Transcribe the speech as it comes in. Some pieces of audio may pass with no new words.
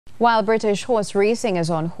While British horse racing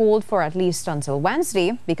is on hold for at least until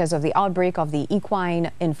Wednesday because of the outbreak of the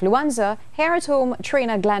equine influenza, here at home,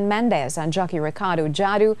 trainer Glen Mendez and jockey Ricardo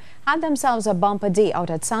Jadoo had themselves a bumper day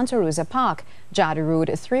out at Santa Rosa Park. Jadoo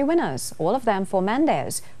rode 3 winners, all of them for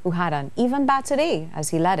Mendez, who had an even better day as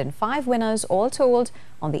he led in 5 winners all told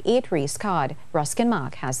on the 8-race card. Ruskin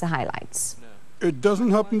Mark has the highlights. It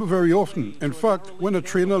doesn't happen very often. In fact, when a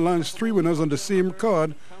trainer lands 3 winners on the same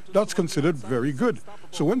card, that's considered very good.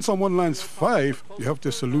 So when someone lands 5, you have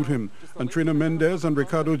to salute him. And trainer Mendez and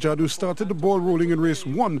Ricardo Jadoo started the ball rolling in race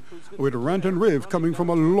 1 with Rant and Rave coming from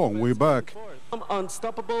a long way back.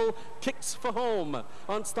 Unstoppable kicks for home.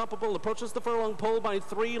 Unstoppable approaches the furlong pole by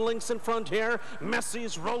 3 lengths in front here.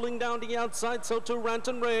 Messi's rolling down the outside, so to Rant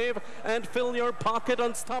and Rave. And fill your pocket,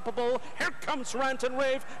 Unstoppable. Here comes Rant and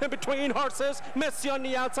Rave in between horses. Messi on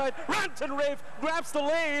the outside. Rant and Rave grabs the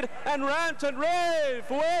lead, and Rant and Rave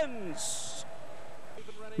wins.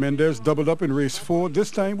 Mendez doubled up in race 4, this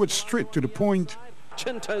time with straight to the point.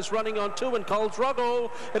 Chinta is running on 2 and calls Ruggo.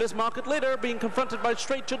 It is market leader being confronted by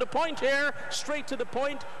straight to the point here. Straight to the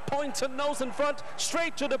point, points and nose in front.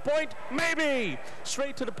 Straight to the point, maybe.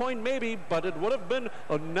 Straight to the point, maybe, but it would have been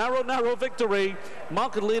a narrow victory.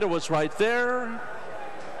 Market leader was right there.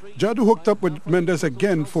 Jadoo hooked up with Mendez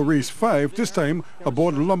again for race 5, this time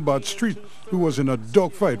aboard Lombard Street, who was in a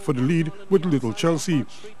dogfight for the lead with Little Chelsea.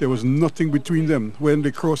 There was nothing between them when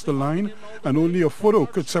they crossed the line, and only a photo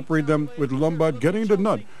could separate them, with Lombard getting the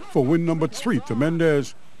nod for win number 3 to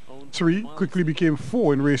Mendez. 3 quickly became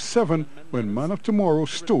 4 in race 7 when Man of Tomorrow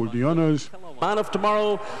stole the honors. Man of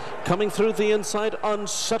Tomorrow coming through the inside,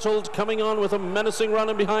 unsettled, coming on with a menacing run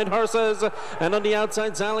in behind horses. And on the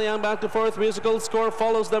outside, Zalian back to 4th. Musical Score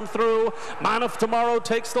follows them through. Man of Tomorrow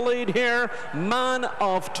takes the lead here. Man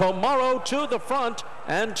of Tomorrow to the front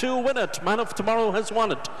and to win it. Man of Tomorrow has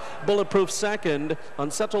won it. Bulletproof 2nd,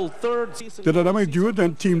 Unsettled 3rd. The Dynamic Duo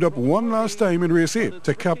then teamed up one last time in race 8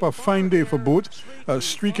 to cap a fine day for both.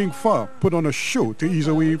 Streaking Far put on a show to ease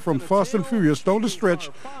away from Fast and Furious down the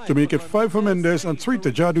stretch to make it 5 for Mendez and 3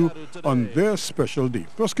 to Jadoo on their special day.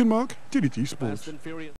 Ruskin Mark, TDT Sports.